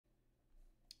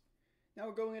Now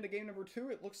going into game number 2,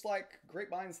 it looks like great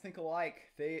minds think alike.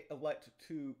 They elect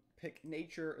to pick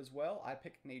nature as well. I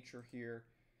pick nature here,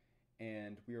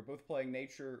 and we are both playing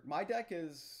nature. My deck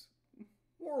is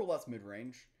more or less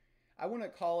mid-range. I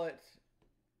wouldn't call it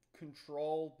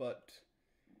control, but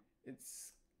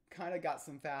it's kind of got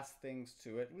some fast things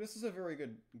to it. This is a very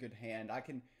good hand. I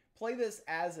can play this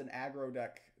as an aggro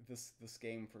deck this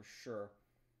game for sure.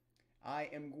 I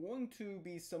am going to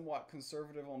be somewhat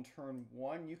conservative on turn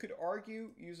 1. You could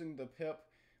argue using the pip,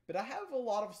 but I have a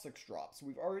lot of 6-drops.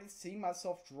 We've already seen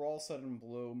myself draw Sudden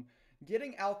Bloom.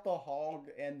 Getting out the Hog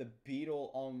and the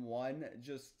Beetle on 1,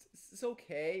 just, it's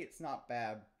okay. It's not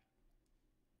bad.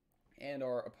 And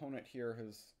our opponent here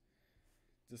has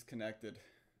disconnected.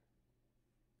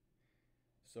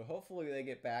 So hopefully they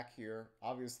get back here.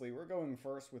 Obviously, we're going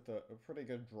first with a pretty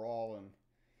good draw, and,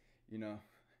 you know,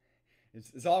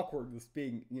 it's awkward this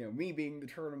being, me being the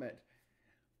tournament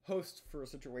host for a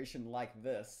situation like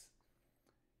this.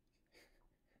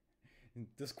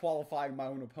 Disqualifying my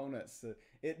own opponents.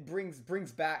 It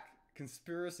brings back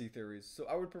conspiracy theories. So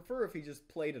I would prefer if he just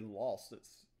played and lost.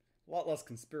 It's a lot less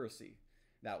conspiracy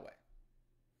that way.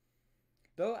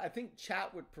 Though I think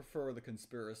chat would prefer the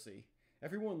conspiracy.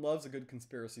 Everyone loves a good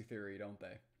conspiracy theory, don't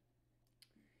they?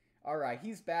 Alright,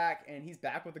 he's back, and he's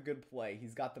back with a good play.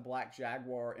 He's got the Black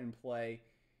Jaguar in play.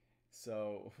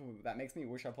 So, that makes me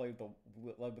wish I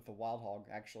led with the Wild Hog,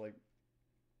 actually.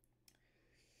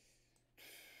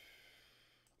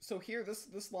 So here,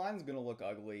 this line's going to look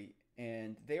ugly,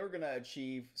 and they are going to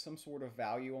achieve some sort of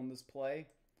value on this play.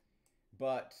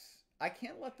 But I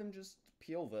can't let them just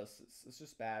peel this. It's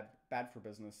just bad for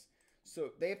business. So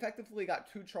they effectively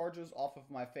got 2 charges off of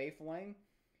my Faith Lane.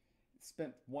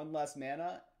 Spent 1 less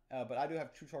mana, but I do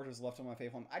have 2 charges left on my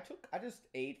Faith Lane. I just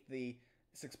ate the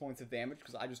 6 points of damage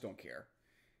because I just don't care.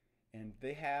 And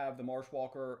they have the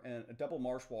Marshwalker and a double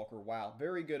Marshwalker. Wow,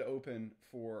 very good open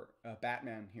for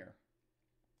Batman here.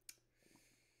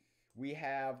 We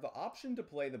have the option to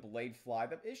play the Bladefly.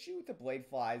 The issue with the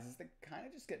Bladeflies is they kind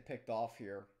of just get picked off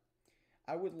here.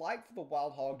 I would like for the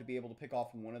Wild Hog to be able to pick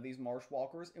off one of these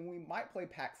Marshwalkers, and we might play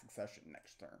Pack Succession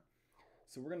next turn.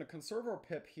 So we're going to conserve our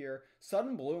pip here.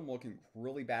 Sudden Bloom looking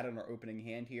really bad in our opening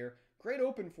hand here. Great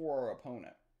open for our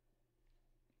opponent.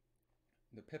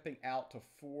 They're pipping out to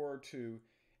 4 to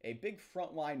a big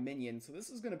frontline minion. So this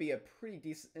is going to be a pretty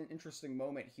decent, interesting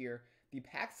moment here. The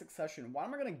Pack Succession, what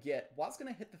am I going to get? What's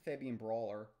going to hit the Fabian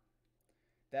Brawler?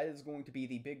 That is going to be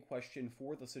the big question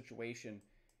for the situation.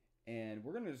 And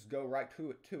we're going to just go right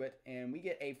to it. And we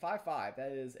get a 5-5.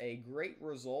 That is a great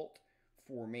result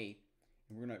for me.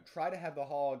 And we're going to try to have the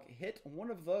Hog hit one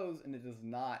of those, and it does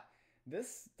not.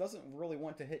 This doesn't really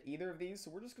want to hit either of these, so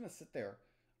we're just going to sit there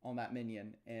on that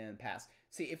minion and pass.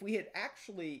 See, if we had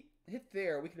actually hit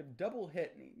there, we could have double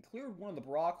hit and cleared one of the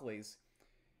Broccolis.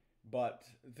 But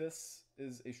this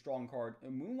is a strong card. A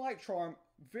Moonlight Charm,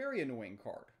 very annoying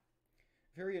card.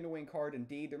 Very annoying card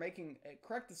indeed. They're making a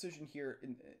correct decision here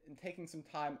in taking some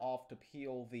time off to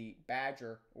peel the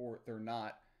Badger, or they're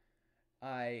not.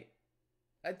 I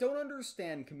don't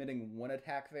understand committing 1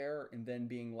 attack there and then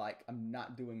being like, I'm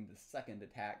not doing the 2nd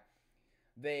attack.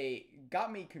 They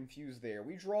got me confused there.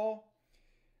 We draw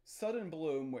Sudden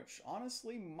Bloom, which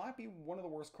honestly might be one of the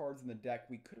worst cards in the deck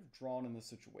we could have drawn in this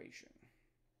situation.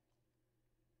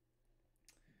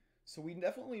 So we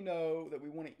definitely know that we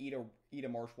want to eat a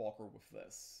Marshwalker with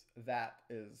this. That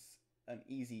is an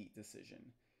easy decision.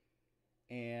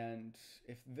 And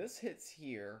if this hits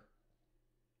here...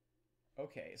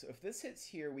 Okay, so if this hits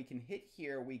here, we can hit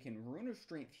here, we can Rune of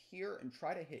Strength here, and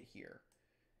try to hit here.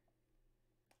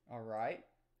 Alright.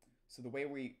 So the way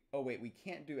we... Oh, wait, we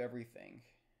can't do everything.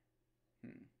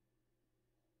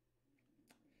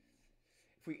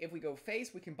 If we go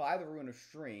face, we can buy the Rune of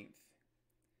Strength.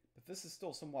 But this is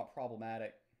still somewhat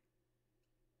problematic.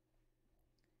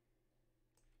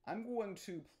 I'm going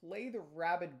to play the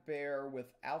Rabid Bear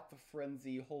without the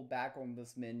Frenzy, hold back on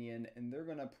this minion, and they're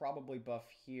going to probably buff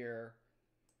here.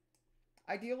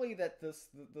 Ideally, that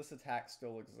this attack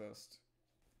still exists.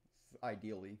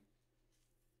 Ideally.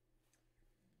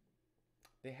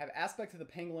 They have Aspect to the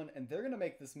Penguin, and they're going to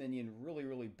make this minion really,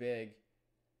 really big.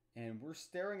 And we're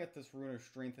staring at this Rune of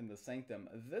Strength in the Sanctum.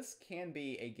 This can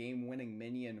be a game-winning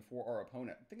minion for our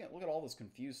opponent. Look at all this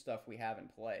confused stuff we have in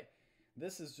play.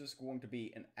 This is just going to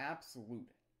be an absolute,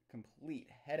 complete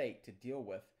headache to deal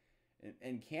with.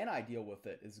 And can I deal with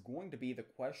it is going to be the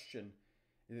question.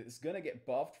 It's going to get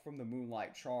buffed from the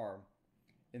Moonlight Charm.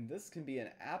 And this can be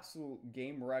an absolute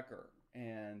game wrecker.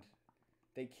 And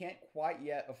they can't quite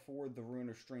yet afford the Rune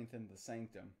of Strength in the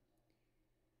Sanctum.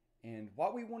 And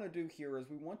what we want to do here is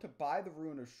we want to buy the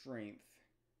Rune of Strength.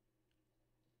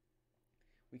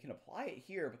 We can apply it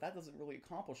here, but that doesn't really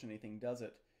accomplish anything, does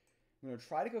it? I'm going to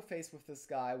try to go face with this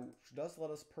guy, which does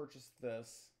let us purchase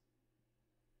this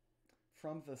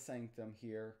from the Sanctum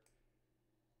here.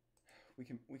 We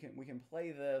can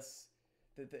play this.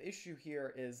 The issue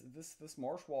here is this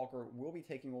Marshwalker will be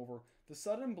taking over. The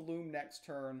Sudden Bloom next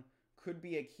turn could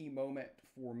be a key moment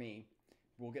for me.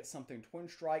 We'll get something Twin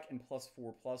Strike and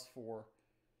 +4/+4.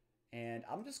 And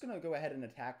I'm just going to go ahead and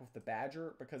attack with the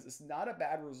Badger because it's not a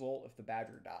bad result if the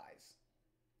Badger dies.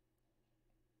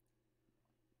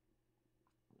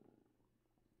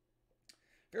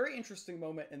 Very interesting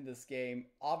moment in this game.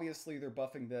 Obviously, they're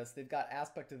buffing this. They've got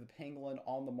Aspect of the Pangolin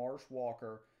on the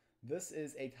Marshwalker. This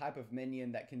is a type of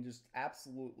minion that can just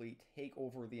absolutely take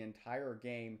over the entire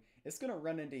game. It's going to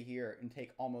run into here and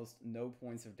take almost no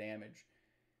points of damage.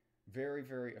 Very,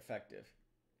 very effective.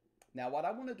 Now, what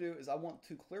I want to do is I want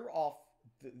to clear off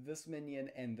this minion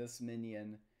and this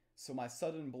minion so my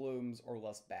Sudden Blooms are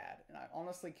less bad. And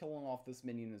honestly, killing off this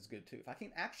minion is good too. If I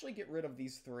can actually get rid of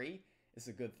these three, it's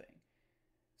a good thing.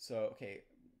 So, okay,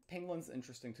 Penguin's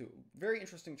interesting too. Very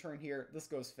interesting turn here. This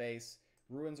goes face.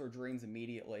 Ruins or Dreams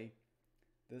immediately.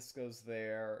 This goes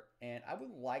there. And I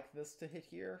would like this to hit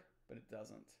here, but it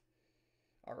doesn't.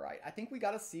 Alright, I think we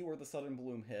got to see where the Sudden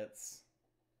Bloom hits.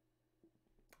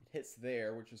 Hits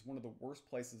there, which is one of the worst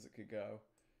places it could go.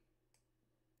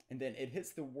 And then it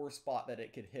hits the worst spot that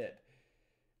it could hit.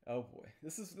 Oh boy.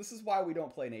 This is why we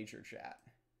don't play Nature Chat.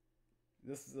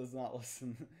 This does not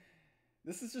listen.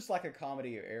 This is just like a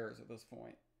comedy of errors at this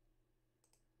point.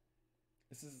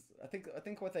 This is I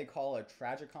think what they call a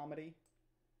tragicomedy.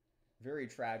 Very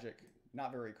tragic,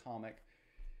 not very comic.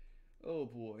 Oh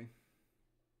boy.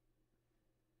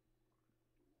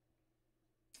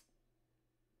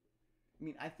 I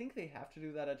mean, I think they have to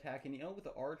do that attack. And, you know, with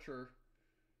the Archer,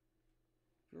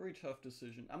 very tough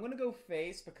decision. I'm going to go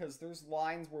face because there's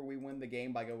lines where we win the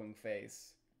game by going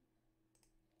face.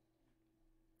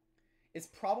 It's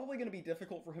probably going to be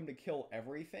difficult for him to kill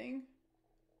everything.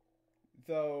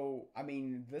 Though, I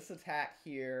mean, this attack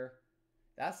here,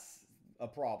 that's a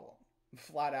problem.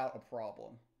 Flat out a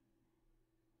problem.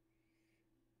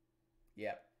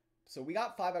 Yep. So we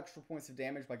got 5 extra points of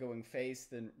damage by going face,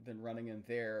 then running in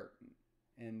there.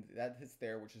 And that hits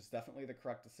there, which is definitely the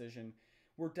correct decision.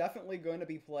 We're definitely going to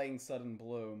be playing Sudden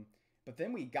Bloom. But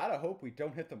then we gotta hope we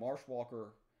don't hit the Marshwalker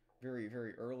very,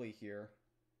 very early here.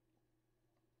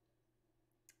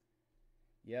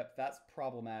 Yep, that's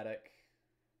problematic.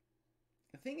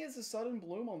 The thing is, the Sudden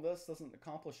Bloom on this doesn't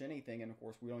accomplish anything. And of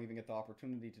course, we don't even get the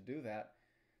opportunity to do that.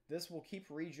 This will keep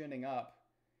regening up.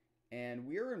 And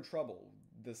we're in trouble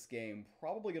this game.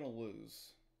 Probably going to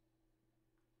lose.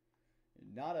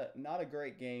 Not a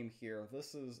great game here.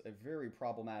 This is a very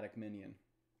problematic minion.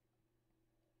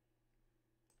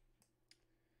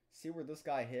 See where this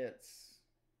guy hits.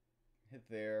 Hit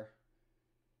there.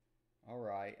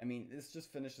 Alright. I mean, this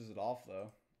just finishes it off, though.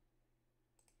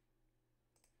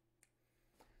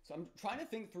 So I'm trying to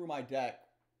think through my deck.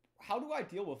 How do I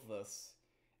deal with this?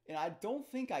 And I don't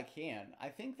think I can. I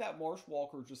think that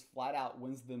Marshwalker just flat out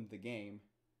wins them the game.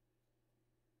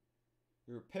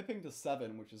 You're pipping to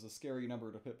 7, which is a scary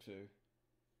number to pip to.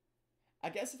 I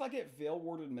guess if I get Veil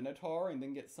Warded Minotaur and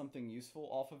then get something useful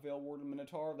off of Veil Warded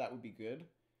Minotaur, that would be good.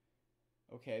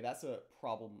 Okay, that's a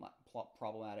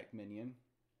problematic minion.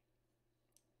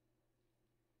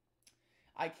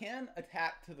 I can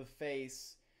attack to the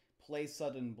face, play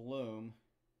Sudden Bloom,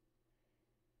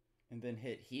 and then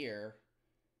hit here,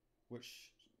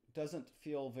 which doesn't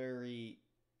feel very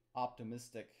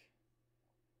optimistic.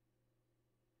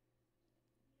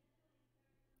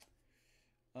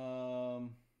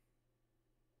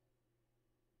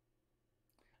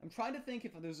 I'm trying to think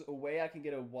if there's a way I can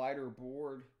get a wider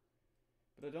board,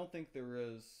 but I don't think there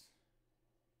is.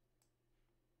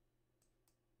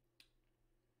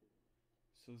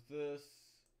 So this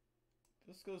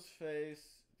goes face,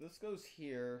 this goes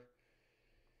here.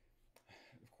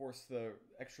 Of course, the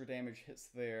extra damage hits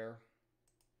there.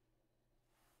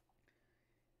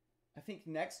 I think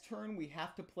next turn we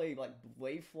have to play like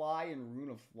Blayfly and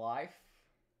Rune of Life.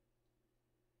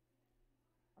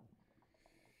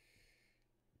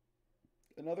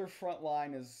 Another front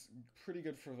line is pretty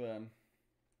good for them.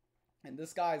 And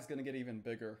this guy is going to get even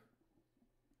bigger.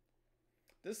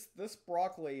 This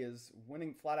Broccoli is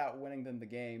winning, flat out winning them the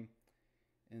game.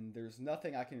 And there's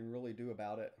nothing I can really do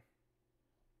about it.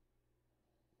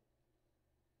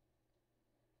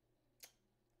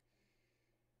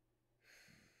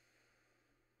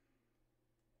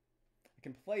 I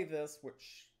can play this,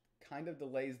 which kind of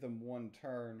delays them one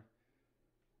turn.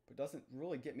 But doesn't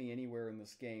really get me anywhere in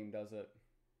this game, does it?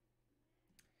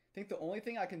 think the only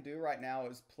thing I can do right now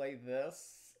is play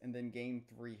this and then gain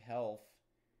 3 health,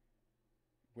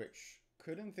 which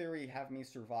could in theory have me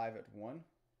survive at 1.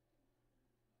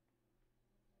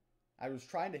 I was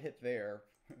trying to hit there,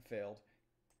 failed.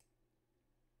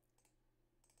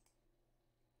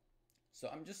 So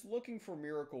I'm just looking for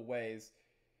miracle ways.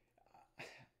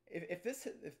 If this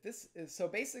is so,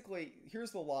 basically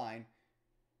here's the line.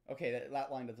 Okay,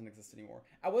 that line doesn't exist anymore.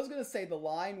 I was gonna say the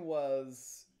line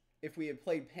was if we had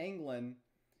played Penguin,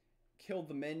 killed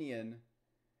the minion,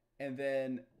 and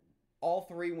then all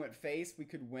 3 went face, we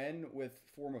could win with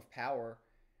Form of Power.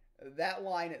 That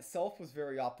line itself was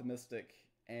very optimistic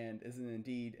and is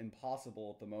indeed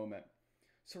impossible at the moment.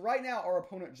 So right now our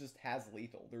opponent just has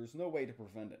lethal. There's no way to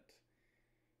prevent it.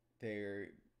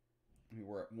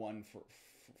 We're at 1 for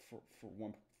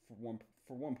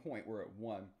 1 point. We're at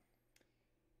 1.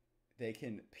 They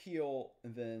can peel,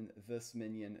 and then this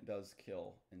minion does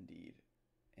kill indeed.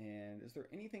 And is there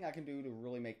anything I can do to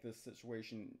really make this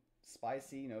situation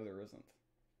spicy? No, there isn't.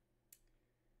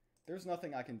 There's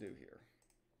nothing I can do here.